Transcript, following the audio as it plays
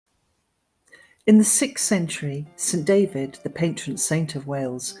In the 6th century, St David, the patron saint of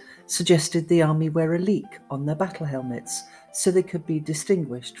Wales, suggested the army wear a leek on their battle helmets so they could be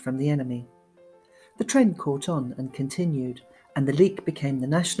distinguished from the enemy. The trend caught on and continued, and the leek became the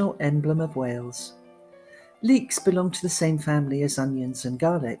national emblem of Wales. Leeks belong to the same family as onions and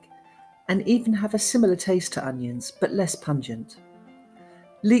garlic, and even have a similar taste to onions, but less pungent.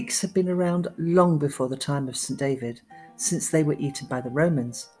 Leeks have been around long before the time of St David, since they were eaten by the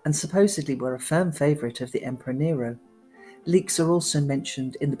Romans and supposedly were a firm favourite of the Emperor Nero. Leeks are also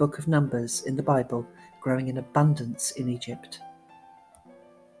mentioned in the Book of Numbers in the Bible, growing in abundance in Egypt.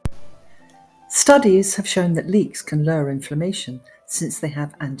 Studies have shown that leeks can lower inflammation since they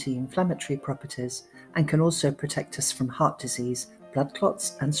have anti-inflammatory properties and can also protect us from heart disease, blood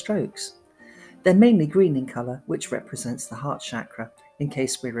clots and strokes. They're mainly green in colour, which represents the heart chakra, in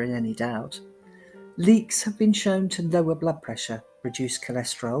case we're in any doubt. Leeks have been shown to lower blood pressure, reduce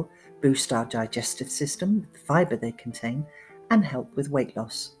cholesterol, boost our digestive system with the fibre they contain, and help with weight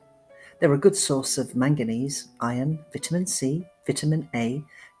loss. They're a good source of manganese, iron, vitamin C, vitamin A,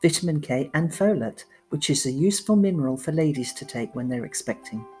 vitamin K and folate, which is a useful mineral for ladies to take when they're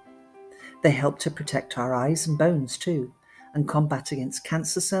expecting. They help to protect our eyes and bones too, and combat against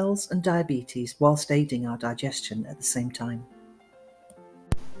cancer cells and diabetes whilst aiding our digestion at the same time.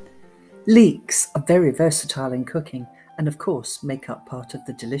 Leeks are very versatile in cooking and of course make up part of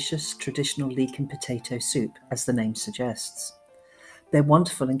the delicious traditional leek and potato soup, as the name suggests. They're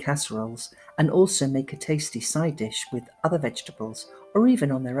wonderful in casseroles and also make a tasty side dish with other vegetables or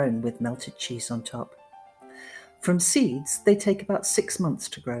even on their own with melted cheese on top. From seeds, they take about 6 months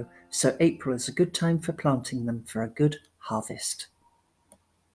to grow, so April is a good time for planting them for a good harvest.